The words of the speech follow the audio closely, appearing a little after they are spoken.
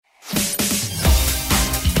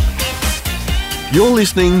You're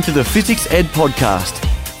listening to the Physics Ed Podcast.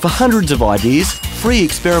 For hundreds of ideas, free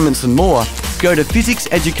experiments and more, go to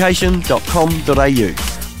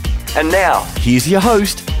physicseducation.com.au. And now, here's your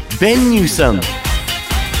host, Ben Newsome.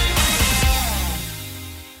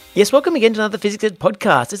 Yes, welcome again to another Physics Ed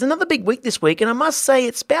podcast. It's another big week this week, and I must say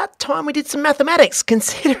it's about time we did some mathematics.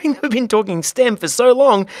 Considering we've been talking STEM for so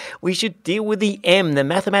long, we should deal with the M, the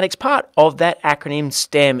mathematics part of that acronym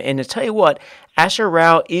STEM. And to tell you what, Asha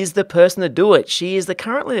Rao is the person to do it. She is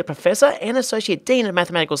currently a professor and associate dean of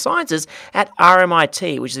mathematical sciences at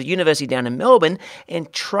RMIT, which is a university down in Melbourne.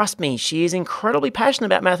 And trust me, she is incredibly passionate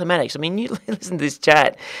about mathematics. I mean, you listen to this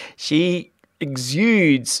chat. She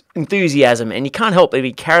exudes enthusiasm, and you can't help but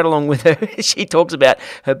be carried along with her. She talks about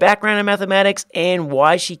her background in mathematics and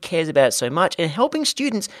why she cares about it so much, and helping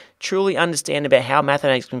students truly understand about how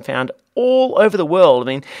mathematics can be found all over the world. I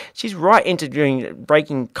mean, she's right into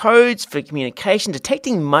breaking codes for communication,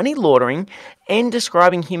 detecting money laundering, and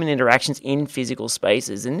describing human interactions in physical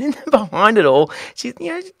spaces. And then behind it all, she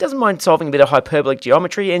doesn't mind solving a bit of hyperbolic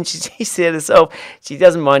geometry, and she said herself, she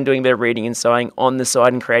doesn't mind doing a bit of reading and sewing on the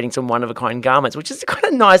side and creating some one-of-a-kind garments, which is quite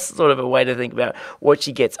a nice sort of a way to think about what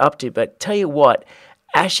she gets up to. But tell you what,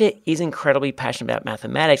 Asha is incredibly passionate about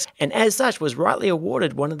mathematics, and as such was rightly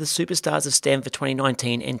awarded one of the superstars of STEM for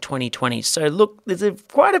 2019 and 2020. So look, there's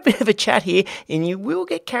quite a bit of a chat here, and you will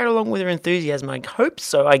get carried along with her enthusiasm. I hope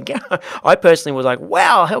so. I personally was like,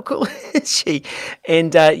 wow, how cool is she?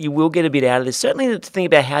 And you will get a bit out of this. Certainly to think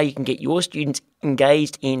about how you can get your students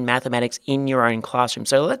engaged in mathematics in your own classroom.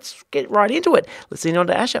 So let's get right into it. Let's listen on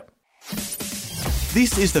to Asha.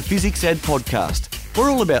 This is the Physics Ed Podcast. We're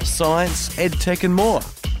all about science, ed tech and more.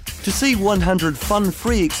 To see 100 fun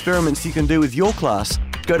free experiments you can do with your class,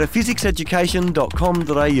 go to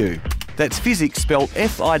physicseducation.com.au. That's physics spelled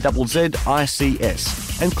F-I-Z-Z-I-C-S.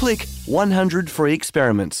 And click 100 free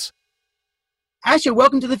experiments. Asha,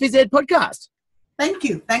 welcome to the Phys Ed Podcast. Thank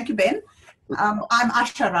you, Ben. I'm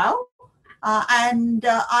Asha Rao, and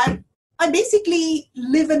I basically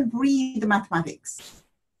live and breathe mathematics.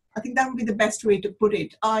 I think that would be the best way to put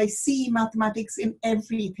it. I see mathematics in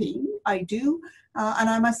everything I do. And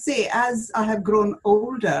I must say, as I have grown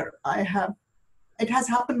older, it has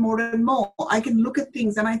happened more and more. I can look at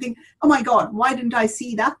things and I think, oh my God, why didn't I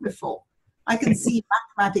see that before? I can see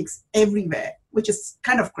mathematics everywhere, which is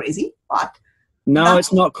kind of crazy, but... No,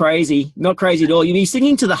 it's not crazy. Not crazy at all. You'll be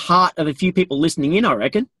singing to the heart of a few people listening in, I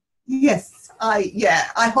reckon. Yes.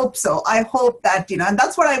 I hope so. I hope that, and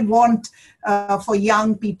that's what I want for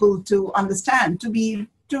young people to understand, to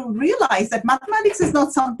realize that mathematics is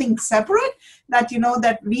not something separate, that,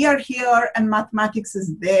 that we are here and mathematics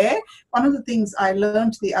is there. One of the things I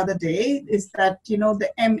learned the other day is that, the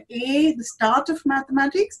MA, the start of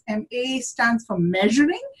mathematics, MA stands for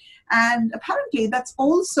measuring. And apparently that's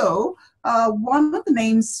also one of the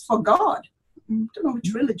names for God. I don't know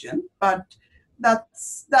which religion, but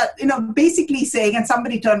basically saying, and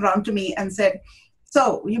somebody turned around to me and said,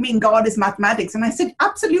 so you mean God is mathematics? And I said,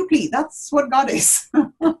 absolutely, that's what God is.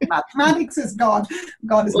 Mathematics is God.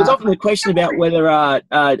 God is. Well, it's often a question about whether, I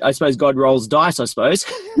suppose, God rolls dice, I suppose.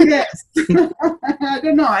 Yes. I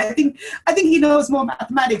don't know. I think he knows more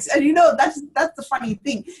mathematics. And that's the funny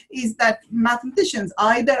thing, is that mathematicians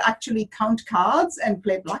either actually count cards and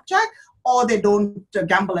play blackjack, or they don't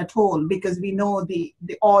gamble at all, because we know the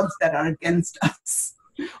odds that are against us.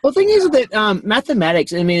 Well, the thing is that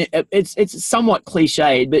mathematics, I mean, it's somewhat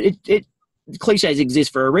cliched, but cliches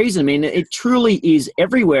exist for a reason. I mean, it truly is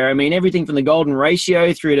everywhere. I mean, everything from the golden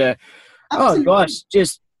ratio through to, Absolutely. Oh gosh,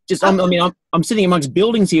 I'm sitting amongst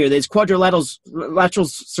buildings here. There's quadrilaterals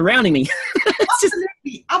surrounding me.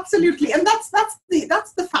 Absolutely, and that's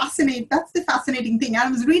the fascinating thing.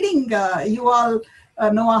 I was reading Yuval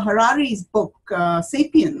Noah Harari's book,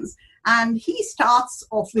 Sapiens, and he starts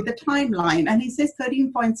off with a timeline, and he says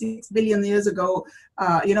 13.6 billion years ago,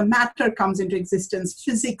 matter comes into existence,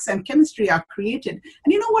 physics and chemistry are created.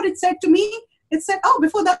 And you know what it said to me? It said,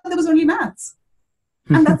 before that, there was only maths.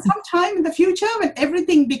 And that sometime in the future,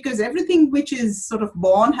 because everything which is sort of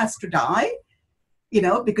born has to die,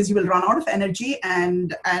 because you will run out of energy.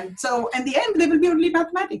 And so in the end, there will be only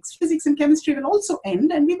mathematics. Physics and chemistry will also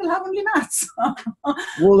end, and we will have only maths.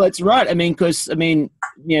 Well, that's right.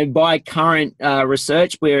 By current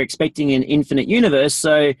research, we're expecting an infinite universe.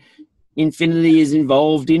 So infinity is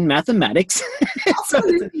involved in mathematics.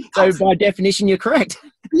 Absolutely. So by definition, you're correct.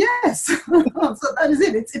 Yes. So that is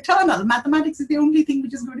it. It's eternal. Mathematics is the only thing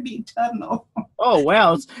which is going to be eternal. Oh,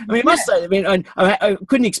 wow. I must say, I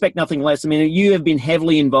couldn't expect nothing less. I mean, you have been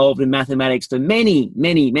heavily involved in mathematics for many,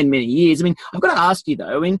 many, many, many years. I mean, I've got to ask you,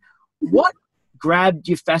 though, what grabbed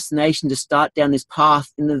your fascination to start down this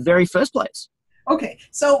path in the very first place? Okay,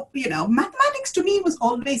 so, mathematics to me was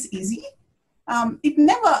always easy. It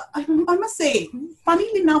never, I must say,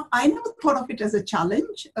 funnily enough, I never thought of it as a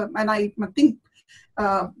challenge. And I think,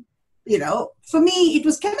 uh, for me, it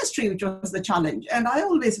was chemistry which was the challenge. And I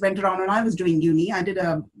always went around when I was doing uni. I did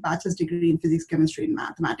a bachelor's degree in physics, chemistry, and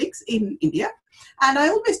mathematics in India. And I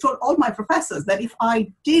always told all my professors that if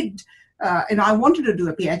I did, I wanted to do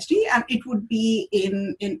a PhD, and it would be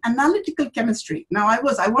in analytical chemistry. Now, I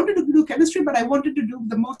wanted to do chemistry, but I wanted to do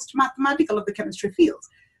the most mathematical of the chemistry fields.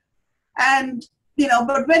 And,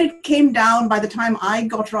 but when it came down, by the time I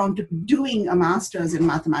got around to doing a master's in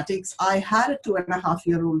mathematics, I had a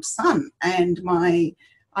 2.5-year-old son. And my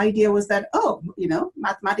idea was that,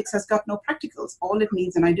 mathematics has got no practicals. All it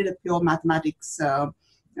needs, and I did a pure mathematics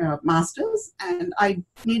master's, and I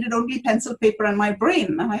needed only pencil, paper, and my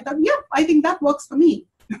brain. And I thought, yeah, I think that works for me.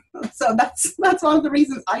 So that's one of the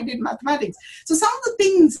reasons I did mathematics. So some of the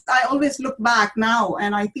things I always look back now,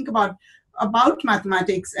 and I think about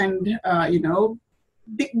mathematics, and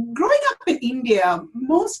growing up in India,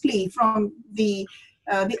 mostly from the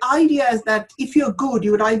idea is that if you're good,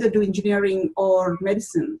 you would either do engineering or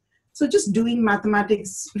medicine. So just doing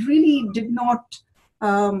mathematics really did not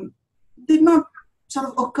sort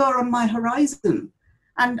of occur on my horizon.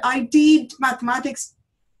 And I did mathematics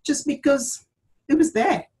just because it was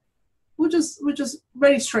there, which is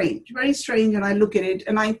very strange. And I look at it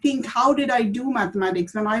and I think, how did I do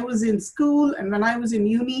mathematics? When I was in school and when I was in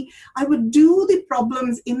uni, I would do the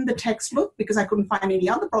problems in the textbook because I couldn't find any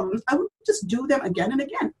other problems. I would just do them again and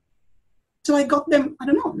again. So I got them,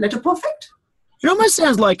 letter perfect. It almost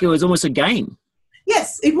sounds like it was almost a game.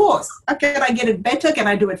 Yes, it was. Can I get it better? Can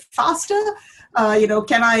I do it faster?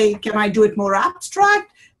 Can I do it more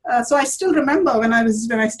abstract? So I still remember when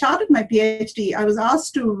I started my PhD, I was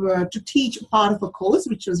asked to teach part of a course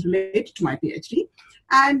which was related to my PhD,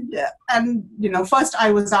 and first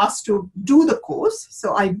I was asked to do the course.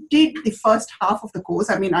 So I did the first half of the course.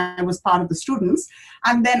 I was part of the students,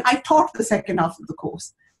 and then I taught the second half of the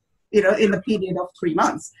course, in the period of 3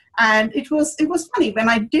 months. And it was funny when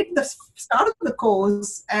I did the start of the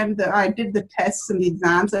course and I did the tests and the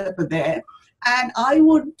exams that were there. And I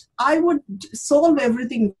would solve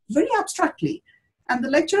everything very abstractly. And the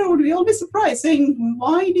lecturer would be always surprised, saying,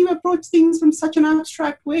 why do you approach things from such an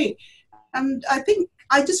abstract way? And I think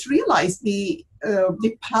I just realized the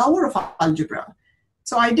power of algebra.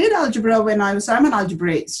 So I did algebra I'm an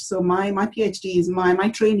algebraist. So my PhD is, my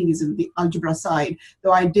training is in the algebra side,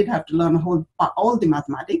 though I did have to learn all the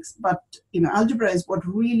mathematics. But, algebra is what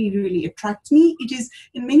really, really attracts me. It is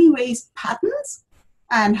in many ways patterns.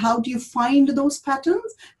 And how do you find those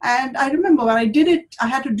patterns? And I remember when I did it, I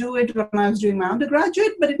had to do it when I was doing my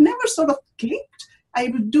undergraduate, but it never sort of clicked. I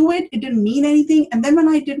would do it, it didn't mean anything. And then when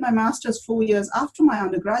I did my master's 4 years after my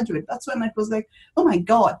undergraduate, that's when it was like, oh my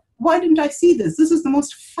God, why didn't I see this? This is the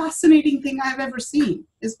most fascinating thing I've ever seen,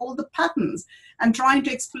 is all the patterns. And trying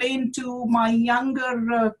to explain to my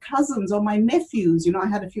younger cousins or my nephews, I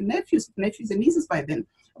had a few nephews and nieces by then,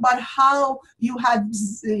 about how you had,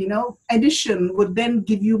 addition would then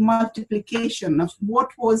give you multiplication of what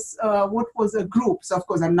was a group. So of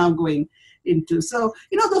course I'm now going into, so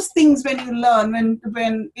those things when you learn,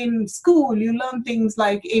 when in school you learn things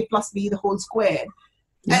like a plus b the whole squared.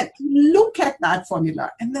 And look at that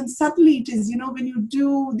formula, and then suddenly it is, when you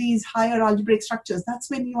do these higher algebraic structures, that's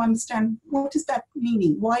when you understand, what is that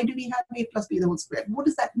meaning? Why do we have a plus b the whole squared? What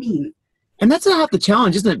does that mean? And that's half the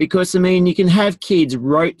challenge, isn't it? Because, you can have kids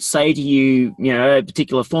say to you, a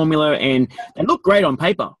particular formula, and they look great on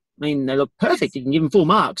paper. They look perfect. You can give them full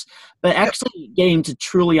marks. But actually getting to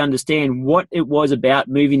truly understand what it was about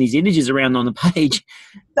moving these integers around on the page.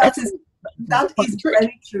 That is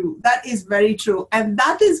very true. That is very true. And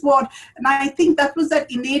that is and I think that was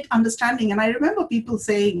that innate understanding. And I remember people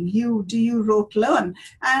saying, do you rote learn?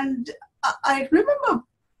 And I remember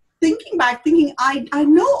thinking I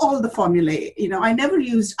know all the formulae.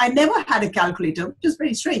 I never had a calculator, which is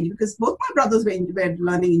very strange because both my brothers were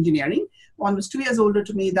learning engineering. One was 2 years older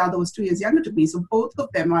to me, the other was 2 years younger to me. So both of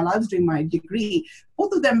them, while I was doing my degree,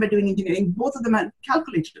 both of them were doing engineering. Both of them had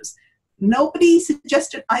calculators. Nobody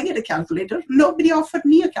suggested I get a calculator. Nobody offered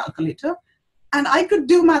me a calculator. And I could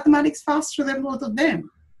do mathematics faster than both of them.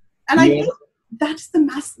 And I think that is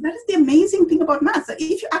the amazing thing about math. That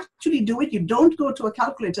if you actually do it, you don't go to a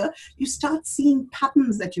calculator, you start seeing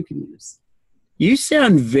patterns that you can use. You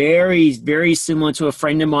sound very, very similar to a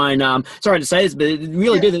friend of mine. Sorry to say this, but it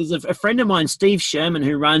really did. There's a friend of mine, Steve Sherman,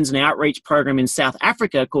 who runs an outreach program in South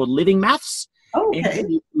Africa called Living Maths. Okay. And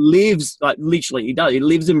he lives, literally, he does. He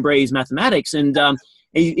lives and breathes mathematics. And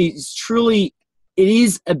he's truly, it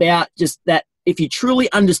is about just that if you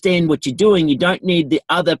truly understand what you're doing, you don't need the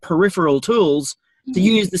other peripheral tools to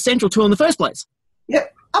use the central tool in the first place.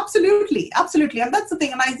 Yep, absolutely, absolutely. And that's the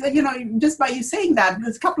thing. And just by you saying that,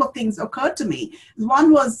 there's a couple of things occurred to me.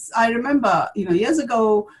 One was, I remember, years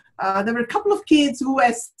ago, there were a couple of kids who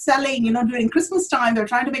were selling, during Christmas time. They were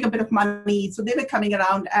trying to make a bit of money. So they were coming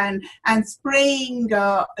around and spraying,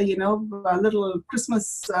 little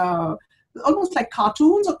Christmas, almost like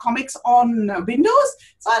cartoons or comics on windows.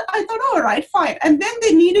 So I thought, all right, fine. And then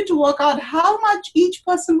they needed to work out how much each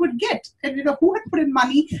person would get and, who had put in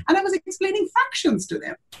money. And I was explaining fractions to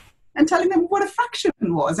them and telling them what a fraction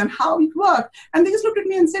was and how it worked. And they just looked at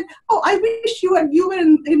me and said, oh, I wish you were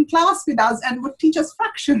in class with us and would teach us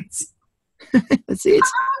fractions. That's it.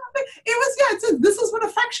 This is what a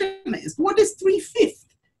fraction is. What is 3/5?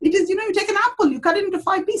 It is, you take an apple, you cut it into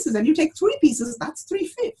 5 pieces and you take 3 pieces, that's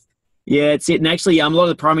 3/5. Yeah, it's it. And actually, a lot of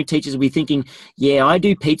the primary teachers will be thinking, yeah, I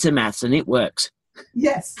do pizza maths and it works.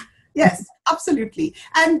 Yes, absolutely.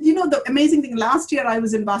 And, the amazing thing, last year I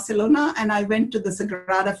was in Barcelona and I went to the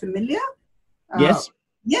Sagrada Familia. Yes.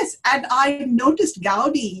 Yes, and I noticed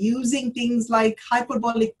Gaudi using things like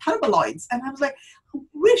hyperbolic paraboloids. And I was like, I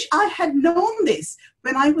wish I had known this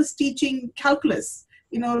when I was teaching calculus.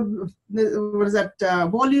 What is that?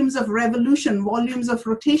 Volumes of revolution, volumes of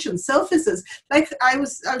rotation, surfaces. Like I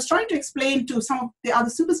was trying to explain to some of the other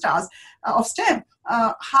superstars of STEM.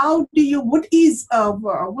 What is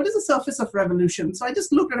the surface of revolution? So I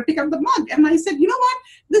just looked and I picked up the mug and I said, you know what?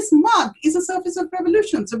 This mug is a surface of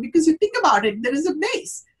revolution. So because you think about it, there is a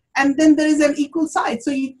base and then there is an equal side.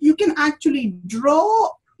 So you can actually draw.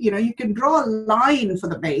 You can draw a line for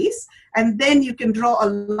the base, and then you can draw a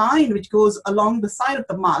line which goes along the side of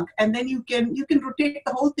the mug, and then you can rotate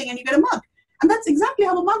the whole thing, and you get a mug. And that's exactly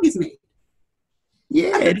how a mug is made.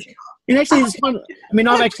 Yeah, and actually, it's fun. I mean,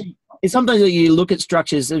 it's sometimes that you look at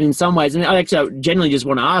structures in some ways, and I generally just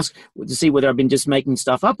want to ask to see whether I've been just making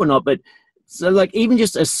stuff up or not. But so, like, even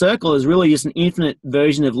just a circle is really just an infinite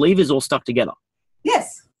version of levers all stuck together.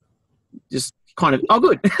 Yes. Just kind of, oh,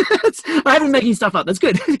 good. I haven't been making stuff up. That's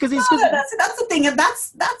good. Because that's the thing, and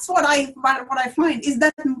that's what I find is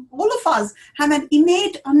that all of us have an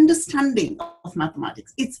innate understanding of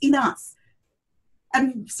mathematics. It's in us,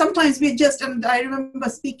 and sometimes we just. And I remember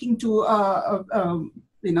speaking to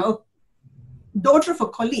daughter of a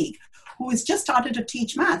colleague who has just started to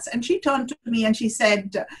teach maths, and she turned to me and she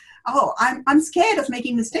said, "Oh, I'm scared of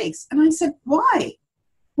making mistakes," and I said, "Why?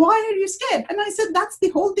 Why are you scared?" And I said, that's the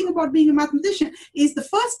whole thing about being a mathematician, is the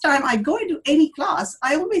first time I go into any class,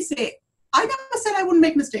 I always say, I never said I wouldn't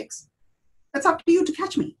make mistakes. That's up to you to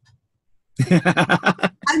catch me. I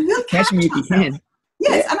will catch me if you can.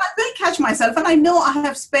 Yes, and I will catch myself. And I know I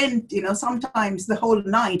have spent, sometimes the whole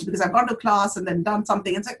night because I've gone to class and then done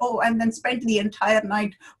something. And it's like, and then spent the entire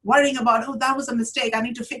night worrying about, that was a mistake. I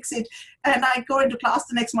need to fix it. And I go into class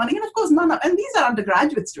the next morning. And of course, and these are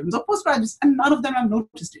undergraduate students or postgraduates, and none of them have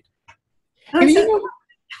noticed it. And I said,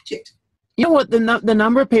 catch it. You know what? The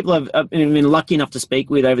number of people I've been lucky enough to speak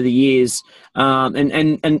with over the years, some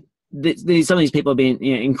of these people have been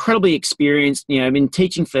incredibly experienced, been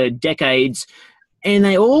teaching for decades. And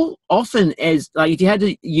they all often, as like, if you had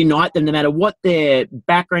to unite them, no matter what their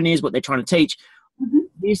background is, what they're trying to teach,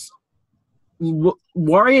 this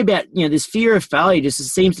worry about, this fear of failure just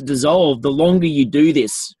seems to dissolve the longer you do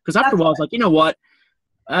this. Because after a while, it's like, you know what,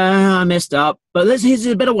 I messed up, but here's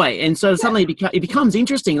a better way. And so suddenly it becomes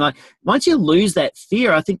interesting. Like once you lose that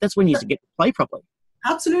fear, I think that's when you get to play properly.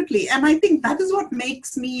 Absolutely. And I think that is what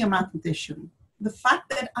makes me a mathematician. The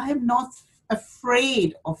fact that I am not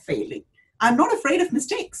afraid of failing. I'm not afraid of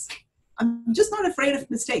mistakes. I'm just not afraid of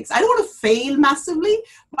mistakes. I don't want to fail massively,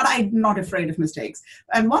 but I'm not afraid of mistakes.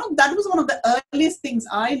 And that was one of the earliest things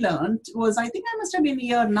I learned was, I think I must have been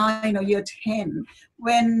year 9 or year 10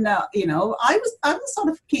 when, I was sort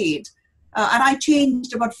of a kid and I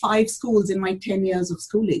changed about 5 schools in my 10 years of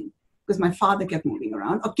schooling because my father kept moving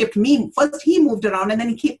around first he moved around and then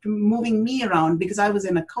he kept moving me around because I was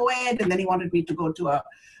in a co-ed and then he wanted me to go to a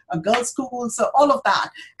girls' school, so all of that.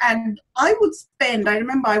 And I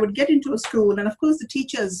remember I would get into a school, and of course the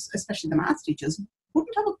teachers, especially the maths teachers,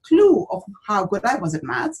 wouldn't have a clue of how good I was at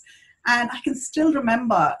maths. And I can still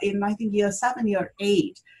remember in, I think, year 7, year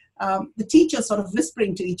 8, the teachers sort of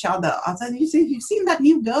whispering to each other, you've seen that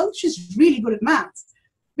new girl? She's really good at maths.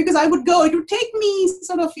 Because I would go, it would take me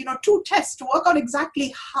sort of, 2 tests to work out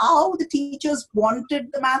exactly how the teachers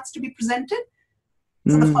wanted the maths to be presented.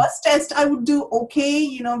 So the first test I would do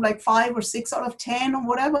okay, like 5 or 6 out of 10 or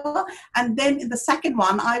whatever. And then in the second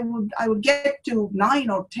one, I would get to 9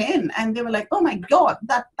 or 10. And they were like, oh my God,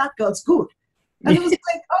 that girl's good. And it was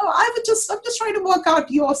like, I'm just trying to work out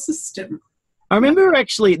your system. I remember it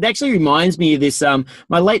actually reminds me of this.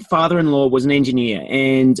 My late father-in-law was an engineer,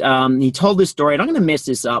 and he told this story, and I'm going to mess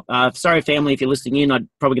this up. Sorry, family, if you're listening in, I'm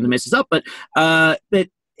probably going to mess this up, but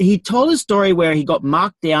he told a story where he got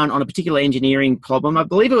marked down on a particular engineering problem. I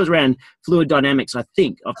believe it was around fluid dynamics, I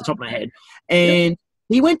think, off the top of my head. And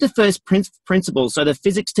he went to first principles. So the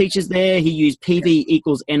physics teacher's there. He used PV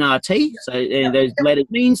equals nRT. So those letters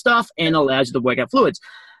mean stuff and allows you to work out fluids.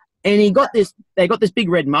 And they got this big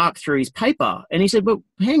red mark through his paper. And he said, well,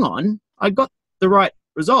 hang on, I got the right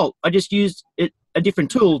result. I just used a different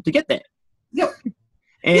tool to get there. Yep.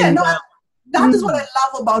 And, that is what I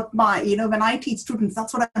love about when I teach students,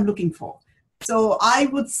 that's what I'm looking for. So I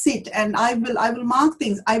would sit and I will mark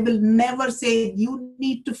things. I will never say, you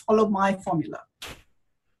need to follow my formula.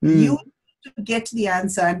 You need to get the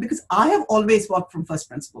answer. And because I have always worked from first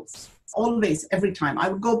principles. Always, every time. I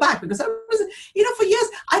would go back because I was, for years,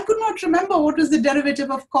 I could not remember what was the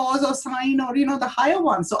derivative of cause or sine or, the higher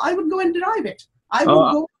one. So I would go and derive it. I would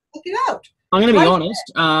go work it out. I'm going to be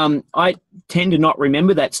honest. I tend to not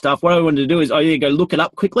remember that stuff. What I wanted to do is I either go look it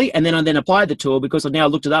up quickly and then I apply the tool because I've now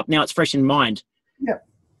looked it up. Now it's fresh in mind. Yeah.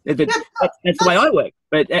 That's the way I work.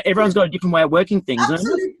 But everyone's got a different way of working things.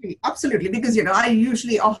 Absolutely. Because, I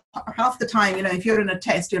usually, half the time, if you're in a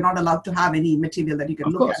test, you're not allowed to have any material that you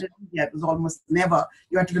can look at. It was almost never,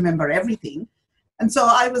 you have to remember everything. And so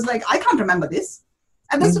I was like, I can't remember this.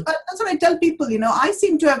 And that's what I tell people, I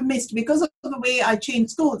seem to have missed, because of the way I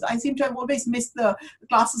changed schools, I seem to have always missed the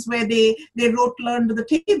classes where they learned the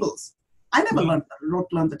tables. I never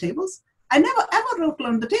learned the tables. I never ever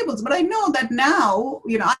learned the tables, but I know that now,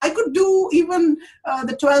 I could do even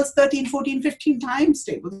the 12, 13, 14, 15 times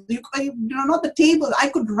tables. Not the tables. I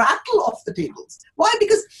could rattle off the tables. Why?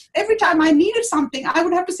 Because every time I needed something, I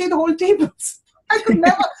would have to say the whole tables. I could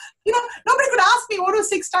never, nobody could ask me what was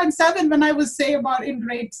 6 times 7 when I was, say, about in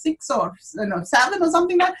grade 6 or 7 or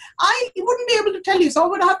something like that. I wouldn't be able to tell you. So I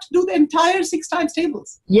would have to do the entire 6 times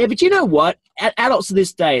tables. Yeah, but you know what? Adults to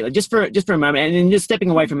this day, just for a moment, and then just stepping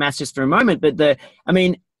away from maths just for a moment, but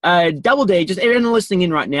Double D, just everyone listening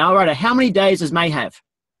in right now, right? How many days does May have?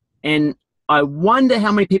 And I wonder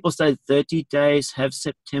how many people say 30 days have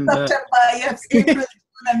September. Yes, April.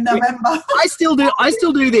 And November. I still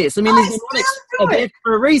do this. I mean, these mnemonics are there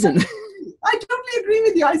for a reason. I totally agree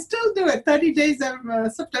with you. I still do it. 30 days of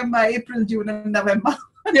September, April, June, and November.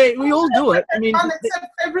 Yeah, we all do it. I mean, except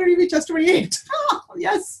February, which is 28.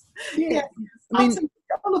 Yes. Yeah. Yes. I mean,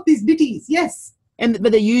 all of these ditties. Yes.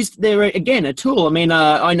 But they're again a tool. I mean,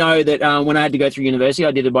 I know that when I had to go through university,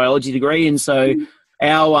 I did a biology degree, and so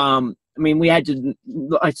we had to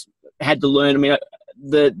learn. I mean,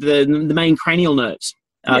 the main cranial nerves.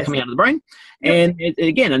 Coming out of the brain. And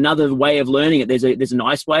again, another way of learning it. There's a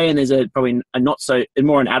nice way, and there's probably a not so,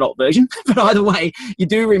 more an adult version. But either way, you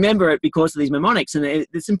do remember it because of these mnemonics, and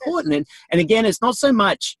it's important. And again, it's not so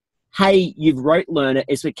much, hey, you've rote learned it.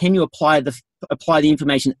 It's can you apply the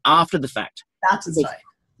information after the fact? That's right.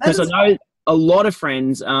 Because I know a lot of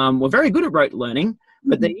friends were very good at rote learning,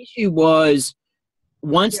 but the issue was,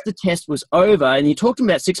 once the test was over, and you talked to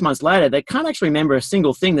them about 6 months later, they can't actually remember a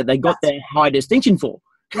single thing that they got their high distinction for.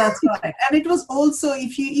 That's right. And it was also,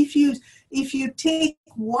 if you take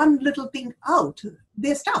one little thing out,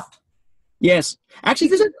 they're stuffed. Yes.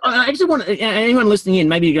 Actually, I actually want anyone listening in,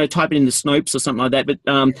 maybe you go type it into Snopes or something like that. But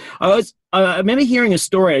I remember hearing a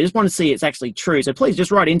story. I just want to see it's actually true. So please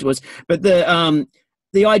just write into us. But the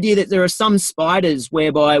idea that there are some spiders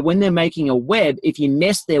whereby when they're making a web, if you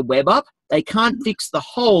mess their web up, they can't fix the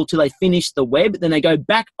hole till they finish the web. Then they go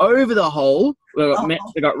back over the hole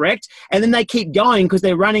they got wrecked, and then they keep going because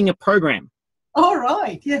they're running a program. All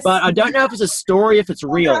right, yes. But I don't know if it's a story, if it's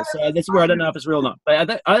real. So that's where I don't know if it's real or not.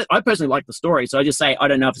 But I personally like the story, so I just say I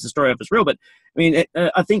don't know if it's a story or if it's real. But I mean,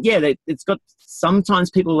 I think, it's got, sometimes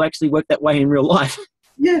people will actually work that way in real life.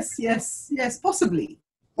 Yes, possibly.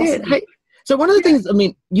 Yeah, hey, so one of the things, I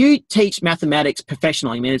mean, you teach mathematics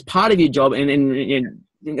professionally. I mean, it's part of your job, and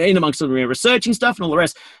in amongst the researching stuff and all the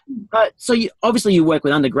rest. So obviously you work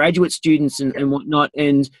with undergraduate students and whatnot,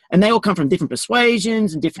 and they all come from different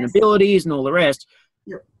persuasions and different abilities and all the rest.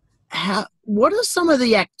 Yep. What are some of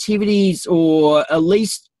the activities, or at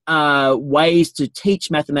least ways to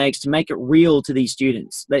teach mathematics to make it real to these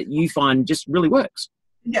students that you find just really works?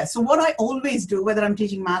 Yeah, so what I always do, whether I'm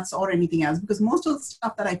teaching maths or anything else, because most of the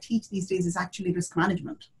stuff that I teach these days is actually risk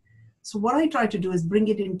management. So what I try to do is bring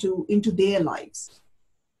it into their lives.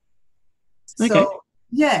 Okay.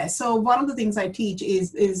 So one of the things I teach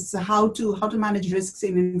is how to manage risks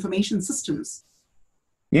in information systems.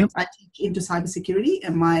 Yep. I teach into cybersecurity,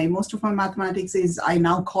 and most of my mathematics is, I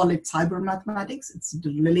now call it cyber mathematics. It's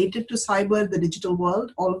related to cyber, the digital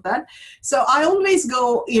world, all of that. So I always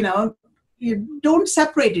go, you don't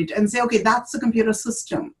separate it and say, okay, that's a computer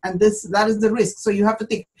system and that is the risk. So you have to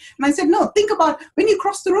think. And I said, no, think about when you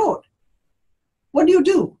cross the road. What do?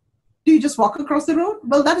 Do you just walk across the road?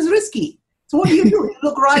 Well, that is risky. So what do? You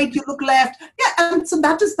look right, you look left. Yeah, and so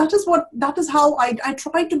that is how I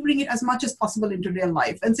try to bring it as much as possible into real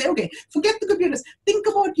life and say, okay, forget the computers. Think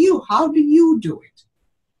about you. How do you do it?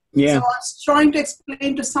 Yeah. So I was trying to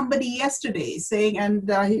explain to somebody yesterday, saying,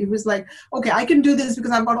 and he was like, okay, I can do this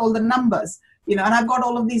because I've got all the numbers, and I've got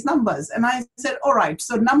all of these numbers. And I said, all right,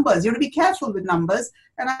 so numbers, you have to be careful with numbers.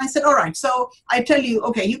 And I said, all right, so I tell you,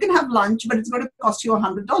 okay, you can have lunch, but it's going to cost you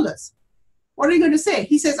 $100. What are you going to say?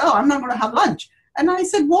 He says, oh, I'm not going to have lunch. And I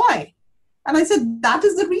said, why? And I said, that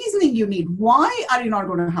is the reasoning you need. Why are you not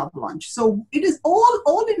going to have lunch? So it is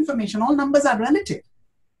all information, all numbers are relative.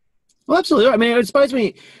 Well, absolutely. I mean, I suppose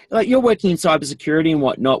you're working in cybersecurity and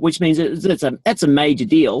whatnot, which means that's a major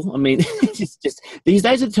deal. I mean, it's just these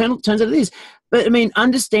days it turns out it is. But I mean,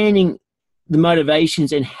 understanding the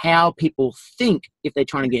motivations and how people think if they're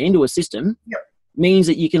trying to get into a system means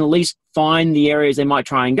that you can at least find the areas they might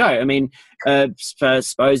try and go. I mean, I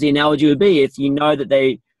suppose the analogy would be if you know that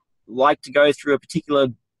they like to go through a particular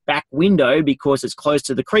back window because it's close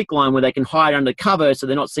to the creek line where they can hide under cover so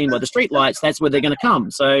they're not seen by the street lights, that's where they're going to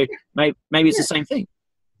come. So maybe it's the same thing.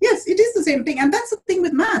 Yes, it is the same thing. And that's the thing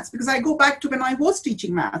with maths, because I go back to when I was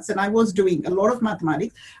teaching maths and I was doing a lot of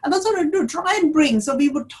mathematics. And that's what I do, try and bring. So we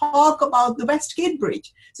would talk about the Westgate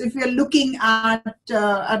Bridge. So if we are looking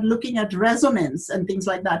at resonance and things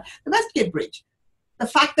like that, the Westgate Bridge. The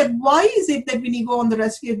fact that why is it that when you go on the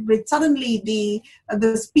Westgate Bridge, suddenly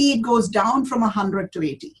the speed goes down from 100 to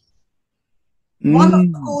 80? One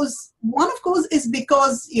of course is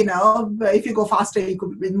because, if you go faster, you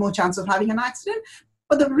could with more chance of having an accident.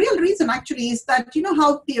 But the real reason actually is that,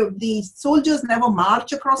 how the soldiers never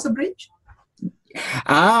march across a bridge?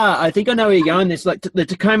 I think I know where you're going. It's like the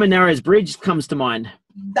Tacoma Narrows Bridge comes to mind.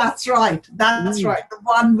 That's right. That's right. The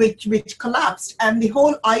one which collapsed. And the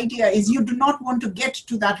whole idea is you do not want to get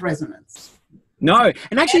to that resonance. No.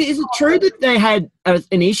 And actually, is it true that they had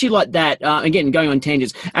an issue like that? Again, going on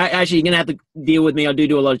tangents. Actually, you're going to have to deal with me. I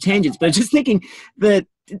do a lot of tangents. But just thinking that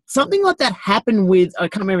something like that happened with, I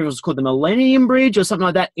can't remember if it was called the Millennium Bridge or something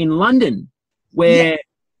like that in London, where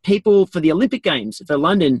people for the Olympic Games for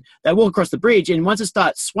London, they walk across the bridge, and once it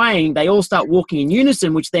starts swaying, they all start walking in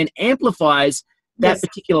unison, which then amplifies that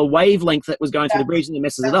particular wavelength that was going through the bridge, and it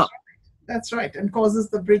messes it up. Right. That's right, and causes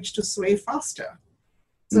the bridge to sway faster.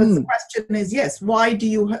 So the question is, yes, why do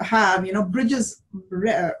you have, bridges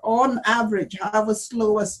on average have a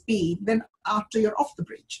slower speed than after you're off the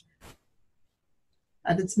bridge?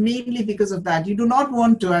 And it's mainly because of that. You do not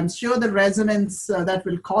want to. I'm sure the resonance that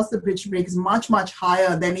will cause the bridge to break is much, much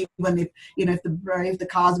higher than even if the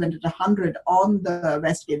cars went at 100 on the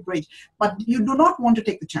Westgate Bridge. But you do not want to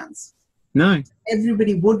take the chance. No.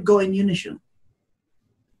 Everybody would go in unison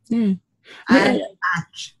and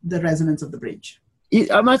match the resonance of the bridge.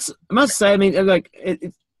 I must say, I mean, like,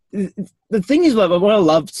 the thing is, like, what I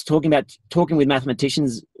love talking with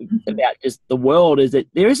mathematicians about just the world is that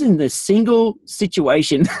there isn't a single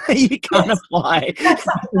situation that you can't apply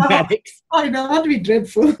mathematics. I know, that'd be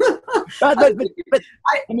dreadful. but I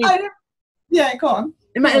mean, go on.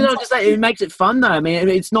 And I'll just say, it makes it fun, though. I mean,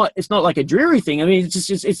 it's not like a dreary thing. I mean,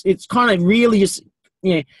 it's kind of really just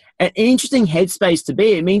an interesting headspace to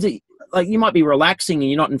be. It means that, like, you might be relaxing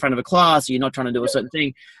and you're not in front of a class, or you're not trying to do a certain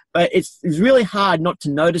thing, but it's really hard not to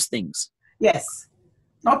notice things. Yes,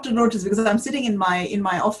 not to notice, because I'm sitting in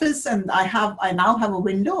my office, and I now have a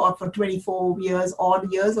window for 24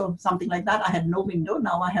 odd years or something like that. I had no window.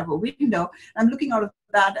 Now I have a window. I'm looking out of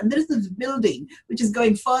that, and there's this building which is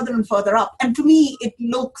going further and further up. And to me, it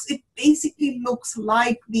basically looks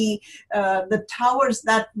like the towers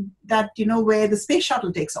that where the space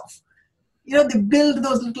shuttle takes off. They build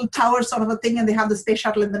those little towers sort of a thing, and they have the space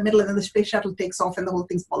shuttle in the middle, and then the space shuttle takes off and the whole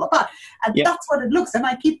thing's fall apart. And that's what it looks. And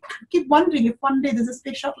I keep wondering if one day there's a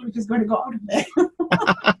space shuttle which is going to go out of there.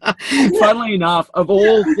 Funnily enough, of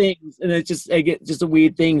all things, and it's just a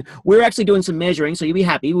weird thing, we're actually doing some measuring, so you'll be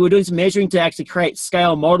happy. We're doing some measuring to actually create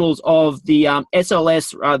scale models of the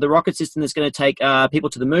SLS, the rocket system that's going to take people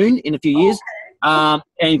to the moon in a few years.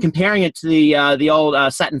 And comparing it to the old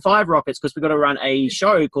Saturn V rockets, because we've got to run a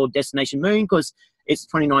show called Destination Moon, because it's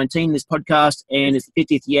 2019, this podcast, and it's the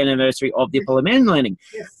 50th year anniversary of the Apollo moon landing.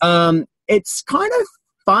 Yes. It's kind of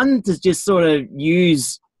fun to just sort of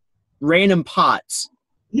use random parts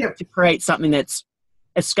to create something that's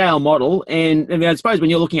a scale model, and I mean, I suppose when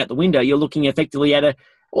you're looking at the window, you're looking effectively at a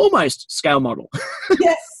almost scale model.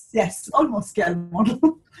 Yes, almost scale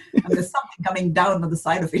model. And there's something coming down on the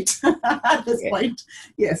side of it at this point.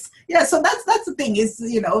 Yes. Yeah. So that's the thing is,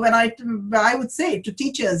 when I would say to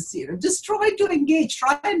teachers, just try to engage,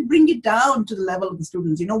 try and bring it down to the level of the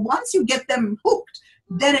students. Once you get them hooked,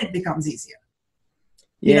 then it becomes easier.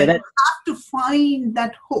 Yeah. You have to find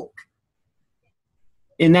that hook.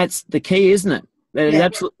 And that's the key, isn't it? That is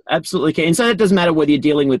absolutely key. And so it doesn't matter whether you're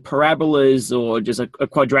dealing with parabolas or just a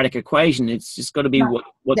quadratic equation. It's just got to be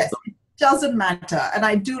what's it doesn't matter. And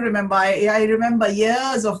I do remember, I remember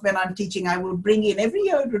years of when I'm teaching, I would bring in, every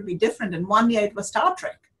year it would be different. And one year it was Star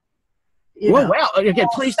Trek. Wow. Okay,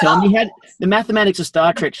 please tell me. You had the mathematics of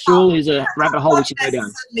Star Trek surely is a rabbit hole we should go down.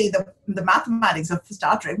 Not necessarily the mathematics of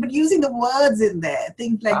Star Trek, but using the words in there.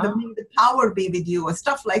 Things like the power be with you or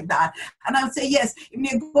stuff like that. And I would say, yes, if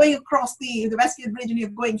you're going across the Westgate Bridge and you're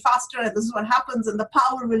going faster, and this is what happens, and the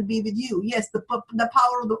power will be with you. Yes, the power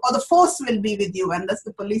or the force will be with you, and that's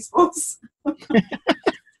the police force.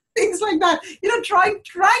 Things like that. Trying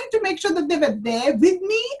to make sure that they were there with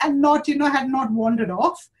me and not, had not wandered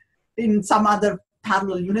off in some other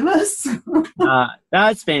parallel universe.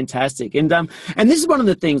 That's fantastic. And this is one of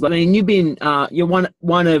the things, I mean, you've been, you're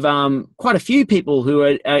one of quite a few people who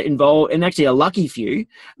are involved, and actually a lucky few,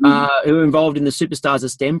 who are involved in the Superstars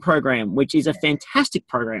of STEM program, which is a fantastic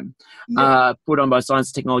program put on by Science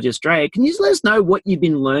and Technology Australia. Can you just let us know what you've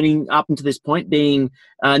been learning up until this point, being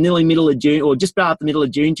nearly middle of June, or just about the middle of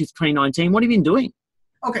June 2019? What have you been doing?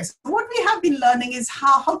 Okay, so what we have been learning is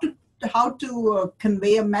how to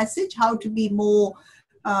convey a message, how to be more,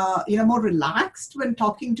 more relaxed when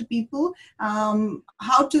talking to people, how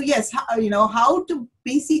to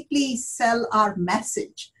basically sell our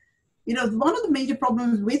message. One of the major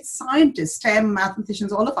problems with scientists, STEM,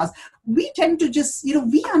 mathematicians, all of us, we tend to just,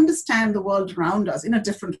 we understand the world around us in a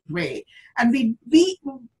different way. And sometimes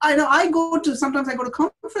I go to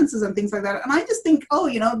conferences and things like that, and I just think,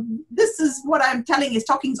 this is what I'm telling is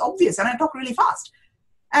talking is obvious, and I talk really fast.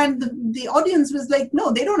 And the audience was like, no,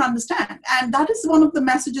 they don't understand. And that is one of the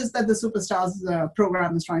messages that the Superstars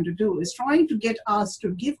program is trying to do, is trying to get us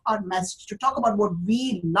to give our message, to talk about what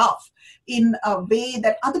we love in a way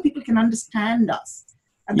that other people can understand us.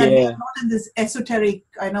 And that we're not in this esoteric,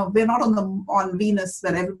 we're not on Venus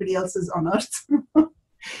where everybody else is on Earth.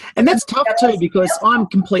 And that's tough too, because I'm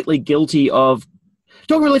completely guilty of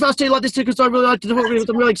talking really fast to you like this too, because I really like to talk.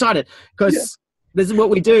 I'm really excited because this is what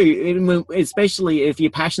we do, especially if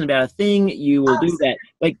you're passionate about a thing, you will do that.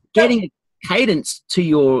 Like getting a cadence to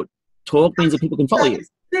your talk means that people can follow you.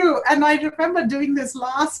 True. And I remember doing this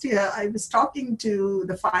last year. I was talking to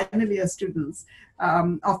the final year students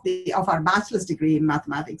of our bachelor's degree in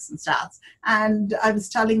mathematics and stats. And I was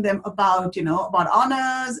telling them about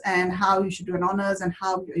honors and how you should do an honors and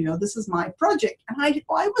how, this is my project. And I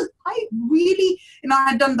really,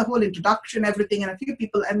 I had done the whole introduction, everything, and a few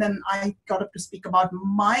people. And then I got up to speak about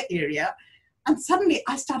my area. And suddenly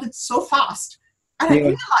I started so fast. And I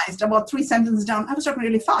realized about 3 sentences down, I was talking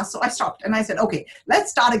really fast. So I stopped and I said, okay,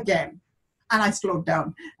 let's start again. And I slowed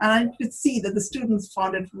down. And I could see that the students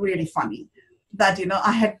found it really funny that,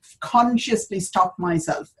 I had consciously stopped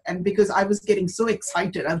myself. And because I was getting so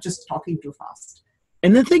excited, I was just talking too fast.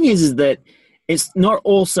 And the thing is that it's not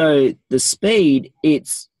also the speed.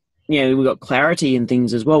 It's, we've got clarity and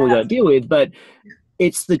things as well we've got to deal with. But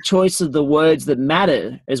it's the choice of the words that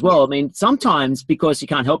matter as well. I mean, sometimes because you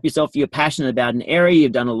can't help yourself, you're passionate about an area,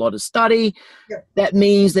 you've done a lot of study, that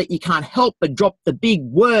means that you can't help but drop the big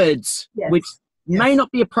words, which may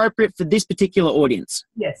not be appropriate for this particular audience.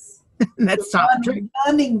 Yes. And that's tough.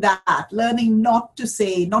 Learning not to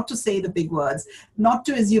say the big words, not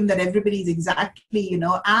to assume that everybody's exactly,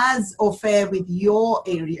 as au fait with your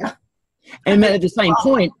area. And at the same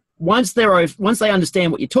point, once they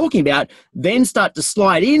understand what you're talking about, then start to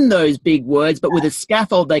slide in those big words, but with a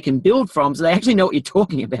scaffold they can build from, so they actually know what you're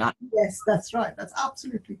talking about. Yes, that's right. That's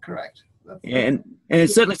absolutely correct. And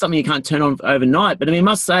it's certainly something you can't turn on overnight. But I mean, I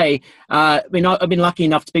must say, I've been lucky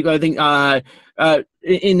enough to speak. I think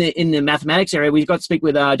in the mathematics area, we got to speak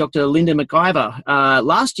with Dr. Linda McIver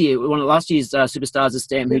last year, one of last year's Superstars of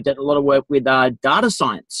STEM, who did a lot of work with data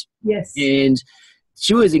science. Yes, and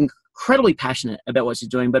she was incredibly passionate about what she's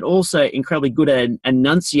doing, but also incredibly good at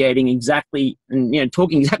enunciating exactly and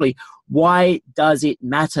talking exactly why does it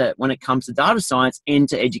matter when it comes to data science and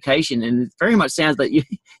to education. And it very much sounds like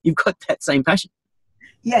you've got that same passion.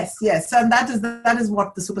 Yes. And that is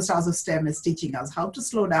what the Superstars of STEM is teaching us, how to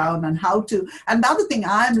slow down and and the other thing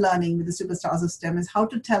I'm learning with the Superstars of STEM is how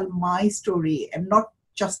to tell my story and not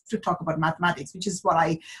just to talk about mathematics, which is what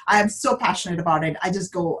I am so passionate about it. I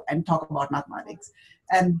just go and talk about mathematics.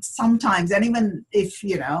 And sometimes, and even if,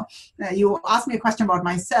 you ask me a question about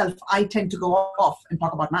myself, I tend to go off and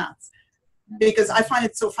talk about maths because I find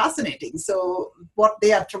it so fascinating. So one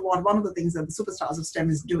of the things that the superstars of STEM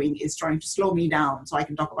is doing is trying to slow me down so I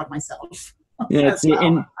can talk about myself. Yeah, that's it.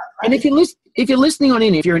 And if you're listening on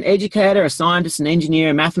in, if you're an educator, a scientist, an engineer,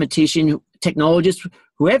 a mathematician, technologist,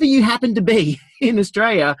 whoever you happen to be in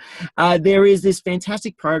Australia, there is this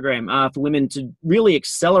fantastic program for women to really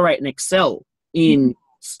accelerate and excel in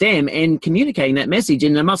STEM and communicating that message.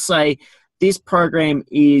 And I must say, this program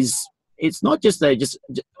it's not just a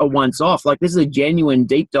once-off. Like, this is a genuine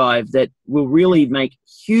deep dive that will really make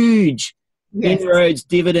huge inroads,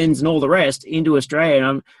 dividends, and all the rest into Australia.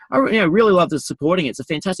 And I really love supporting it. It's a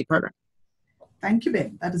fantastic program. Thank you,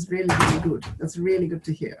 Ben. That is really, really good. That's really good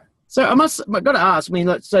to hear. So I've got to ask,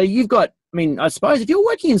 so you've got, I suppose if you're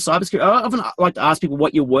working in cybersecurity, I often like to ask people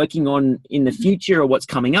what you're working on in the future or what's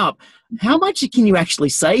coming up. How much can you actually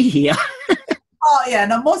say here? Oh yeah,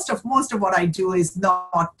 no, most of what I do is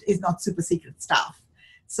not super secret stuff.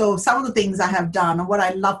 So some of the things I have done and what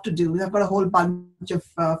I love to do, I've got a whole bunch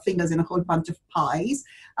of fingers in a whole bunch of pies.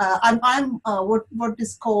 I'm what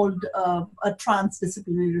is called a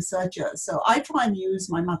transdisciplinary researcher. So I try and use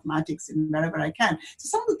my mathematics in wherever I can. So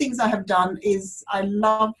some of the things I have done is I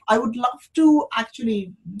would love to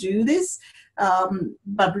actually do this,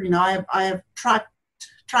 but I have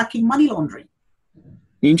tracking money laundering.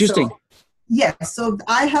 Interesting. So, yes, so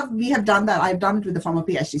we have done that. I've done it with a former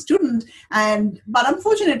PhD student, but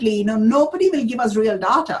unfortunately, nobody will give us real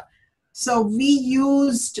data. So we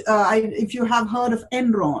used, if you have heard of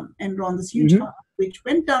Enron, this huge fund, which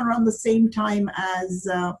went down around the same time as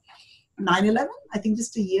 9/11. I think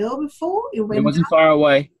just a year before it wasn't far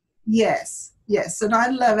away. Yes. So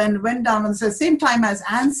 9/11 went down at the same time as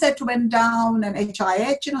Ansett went down and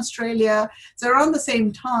HIH in Australia. So around the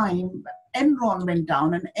same time, Enron went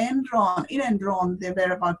down, and in Enron, there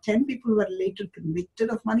were about 10 people who were later convicted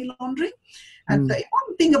of money laundering. And the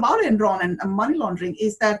important thing about Enron and money laundering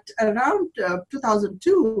is that around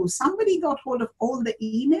 2002, somebody got hold of all the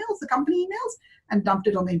emails, the company emails, and dumped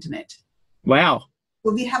it on the internet. Wow.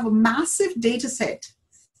 So we have a massive data set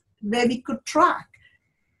where we could track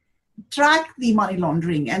the money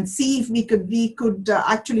laundering and see if we could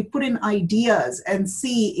actually put in ideas and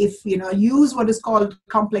see if use what is called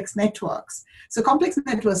complex networks. So complex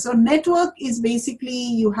networks. So network is basically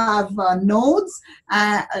you have nodes,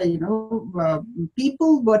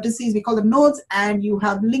 people, vertices. We call them nodes, and you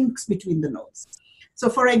have links between the nodes. So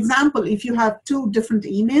for example, if you have two different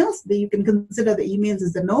emails, then you can consider the emails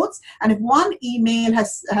as the nodes. And if one email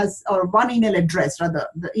or one email address, rather,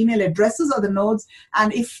 the email addresses are the nodes.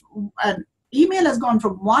 And if an email has gone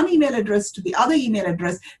from one email address to the other email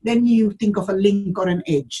address, then you think of a link or an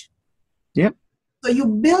edge. Yep. So you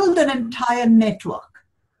build an entire network,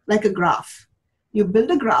 like a graph. You build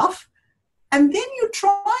a graph, and then you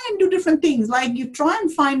try and do different things, like you try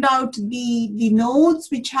and find out the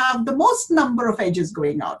nodes which have the most number of edges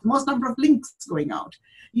going out, the most number of links going out.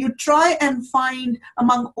 You try and find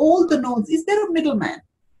among all the nodes, is there a middleman?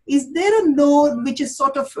 Is there a node which is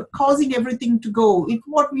sort of causing everything to go? It's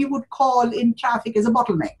what we would call in traffic as a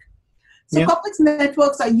bottleneck. So complex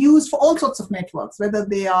networks are used for all sorts of networks, whether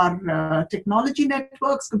they are technology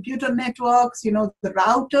networks, computer networks, the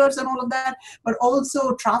routers and all of that, but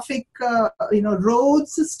also traffic, road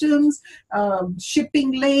systems,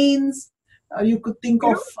 shipping lanes. You could think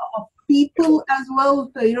of people as well,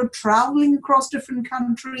 traveling across different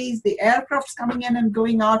countries, the aircrafts coming in and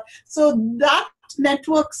going out. So that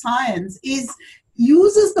network science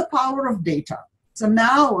uses the power of data. So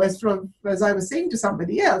now, as I was saying to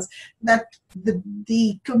somebody else, that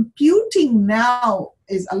the computing now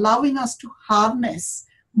is allowing us to harness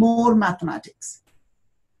more mathematics.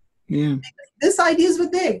 Yeah. This ideas were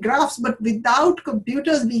there, graphs, but without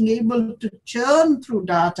computers being able to churn through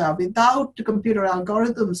data, without computer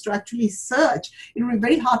algorithms to actually search, it would be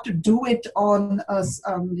very hard to do it on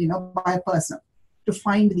by a person to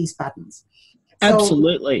find these patterns.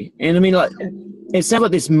 Absolutely. And it sounds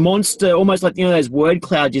like this monster, almost like, those word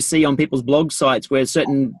clouds you see on people's blog sites where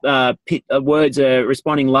certain words are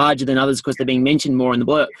responding larger than others because they're being mentioned more in the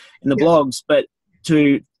blogs, but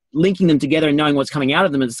to linking them together and knowing what's coming out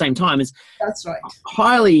of them at the same time is that's right.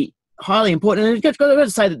 Highly, highly important. And I've got to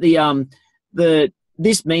say that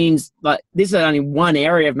this means, like, this is only one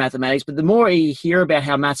area of mathematics, but the more you hear about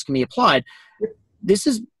how maths can be applied, this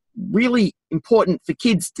is really important for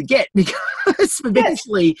kids to get, because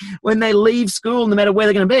eventually when they leave school, no matter where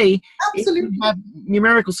they're going to be, absolutely, if you have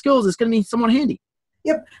numerical skills, it's going to be somewhat handy.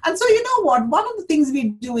 Yep. And so you know what? One of the things we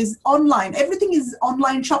do is online. Everything is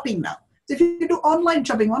online shopping now. So if you do online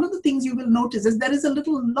shopping, one of the things you will notice is there is a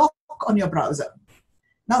little lock on your browser.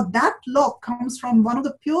 Now that lock comes from one of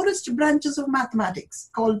the purest branches of mathematics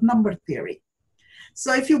called number theory.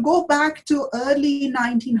 So if you go back to early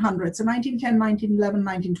 1900s, so 1910, 1911,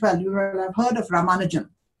 1912, you will have heard of Ramanujan.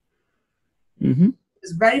 Mm-hmm. He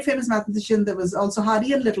was a very famous mathematician. There was also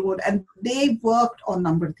Hardy and Littlewood, and they worked on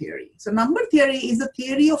number theory. So number theory is a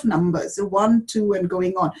theory of numbers, so 1, 2, and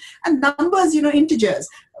going on. And numbers, integers,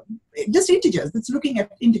 just integers. It's looking at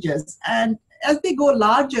integers. And as they go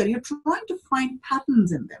larger, you're trying to find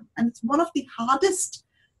patterns in them. And it's one of the hardest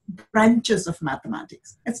branches of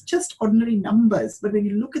mathematics. It's just ordinary numbers, but when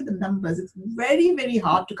you look at the numbers, it's very, very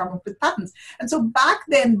hard to come up with patterns. And so back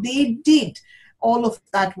then they did all of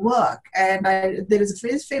that work. And there is a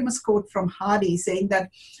very famous quote from Hardy saying that,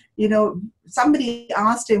 somebody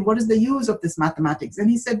asked him, what is the use of this mathematics? And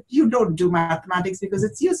he said, you don't do mathematics because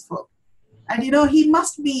it's useful. And, he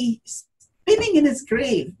must be spinning in his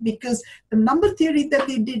grave, because the number theory that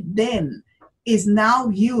they did then is now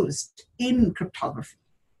used in cryptography.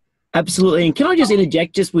 Absolutely. And can I just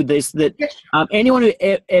interject just with this, that anyone who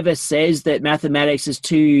ever says that mathematics is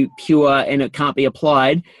too pure and it can't be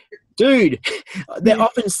applied, dude, they're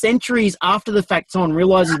often centuries after the fact someone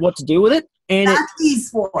realizes what to do with it. And that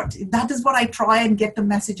is what I try and get the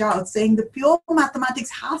message out, saying the pure mathematics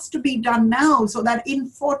has to be done now, so that in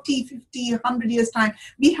 40, 50, 100 years' time,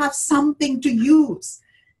 we have something to use.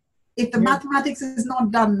 If the mathematics is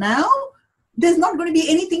not done now, there's not going to be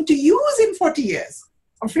anything to use in 40 years.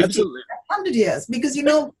 Or 50, absolutely. 100 years, because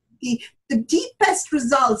the deepest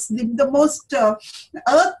results, the most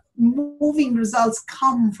earth-moving results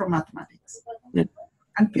come from mathematics.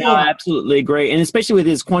 Yeah. I absolutely agree. And especially with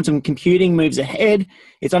this quantum computing moves ahead,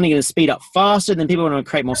 it's only going to speed up faster, then people are going to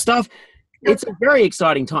create more stuff. It's a very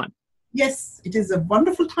exciting time. Yes, it is a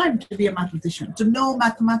wonderful time to be a mathematician, to know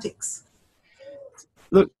mathematics.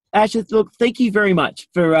 Look, Asha, thank you very much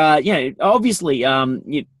for, obviously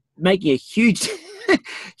you're making a huge...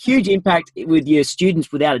 huge impact with your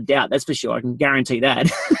students, without a doubt. That's for sure. I can guarantee that.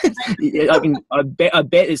 I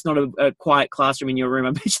bet it's not a quiet classroom in your room.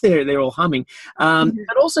 I bet they're all humming.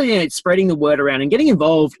 But also, it's spreading the word around and getting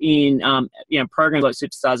involved in programs like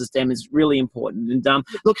Superstars of STEM is really important. And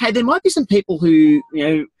look, hey, there might be some people who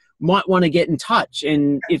might want to get in touch,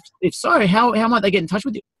 and if so, how might they get in touch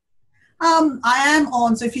with you? I am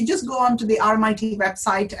on, so if you just go on to the RMIT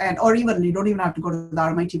website, or even, you don't even have to go to the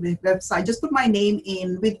RMIT website, just put my name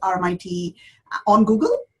in with RMIT on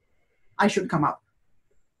Google, I should come up.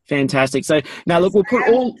 Fantastic. So now look, we'll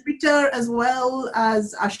put all... Twitter as well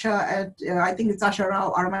as Asha I think it's Asha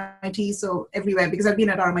Rao, RMIT, so everywhere, because I've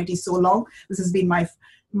been at RMIT so long. This has been my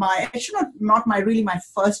actually not my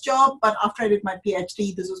first job, but after I did my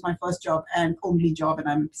PhD, this was my first job and only job, and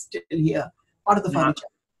I'm still here, part of the furniture.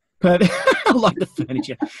 I like the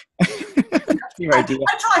furniture. Your idea.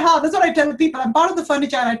 I try hard. That's what I tell people. I'm part of the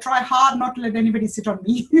furniture, and I try hard not to let anybody sit on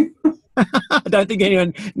me. I don't think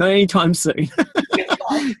not anytime soon.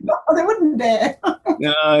 No, they wouldn't dare.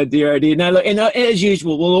 Oh, dear, oh dear. No, look, and as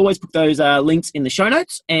usual, we'll always put those links in the show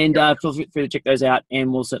notes, and feel free to check those out,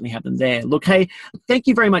 and we'll certainly have them there. Look, hey, thank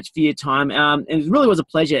you very much for your time. It really was a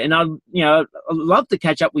pleasure, and I'd love to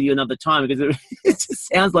catch up with you another time, because it just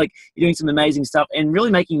sounds like you're doing some amazing stuff and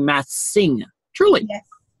really making maths sing. Truly.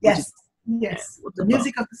 Yes. The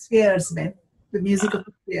music of the spheres, man. The music of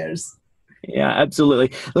the spheres. Yeah,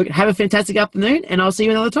 absolutely. Look, have a fantastic afternoon, and I'll see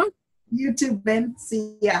you another time. You too, Ben.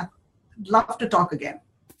 See ya. Love to talk again.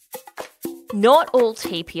 Not all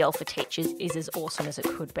TPL for teachers is as awesome as it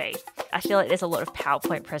could be. I feel like there's a lot of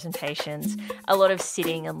PowerPoint presentations, a lot of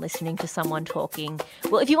sitting and listening to someone talking.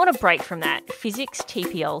 Well, if you want a break from that, physics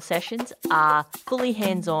TPL sessions are fully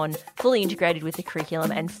hands-on, fully integrated with the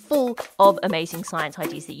curriculum, and full of amazing science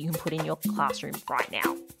ideas that you can put in your classroom right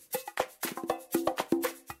now.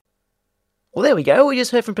 Well, there we go. We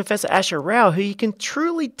just heard from Professor Asha Rao, who you can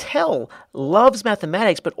truly tell loves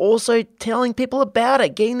mathematics, but also telling people about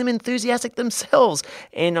it, getting them enthusiastic themselves.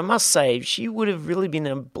 And I must say, she would have really been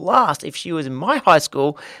a blast if she was in my high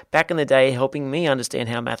school back in the day, helping me understand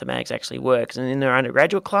how mathematics actually works. And in her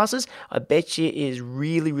undergraduate classes, I bet she is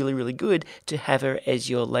really, really, really good to have her as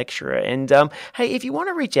your lecturer. And hey, if you want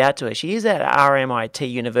to reach out to her, she is at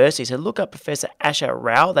RMIT University, so look up Professor Asha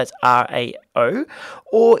Rao, that's R-A-O.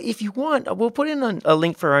 Or if you want, we'll put in a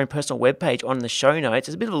link for her own personal webpage on the show notes.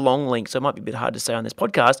 It's a bit of a long link, so it might be a bit hard to say on this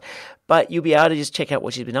podcast, but you'll be able to just check out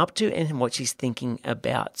what she's been up to and what she's thinking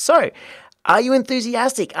about. So, are you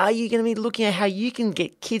enthusiastic? Are you going to be looking at how you can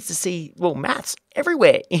get kids to see, maths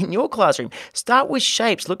everywhere in your classroom. Start with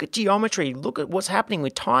shapes, look at geometry, look at what's happening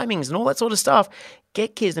with timings and all that sort of stuff.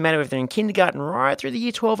 Get kids, no matter if they're in kindergarten right through the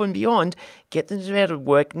year 12 and beyond, get them to be able to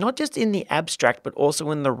work not just in the abstract, but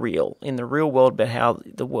also in the real world, about how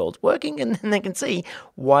the world's working, and then they can see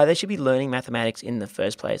why they should be learning mathematics in the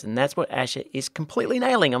first place. And that's what Asha is completely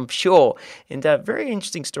nailing, I'm sure. And a very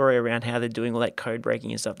interesting story around how they're doing all that code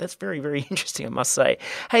breaking and stuff. That's very, very interesting, I must say.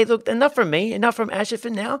 Hey, look, enough from me, enough from Asha for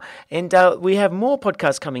now. And we have more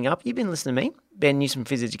podcasts coming up. You've been listening to me, Ben Newsom,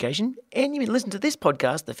 Phys Education, and you've been listening to this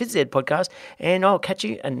podcast, the Phys Ed podcast, and I'll catch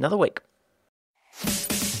you another week.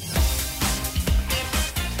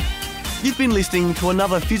 You've been listening to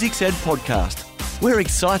another Physics Ed podcast. We're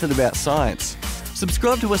excited about science.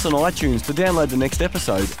 Subscribe to us on iTunes to download the next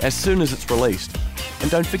episode as soon as it's released. And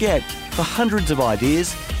don't forget, for hundreds of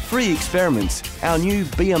ideas, free experiments, our new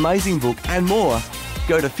Be Amazing book and more,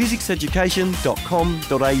 go to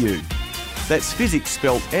physicseducation.com.au. That's physics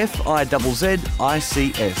spelled F-I-Z-Z-I-C-S.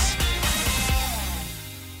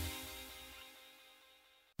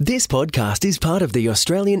 This podcast is part of the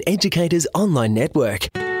Australian Educators Online Network.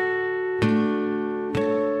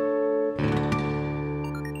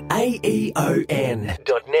 aeon.net.au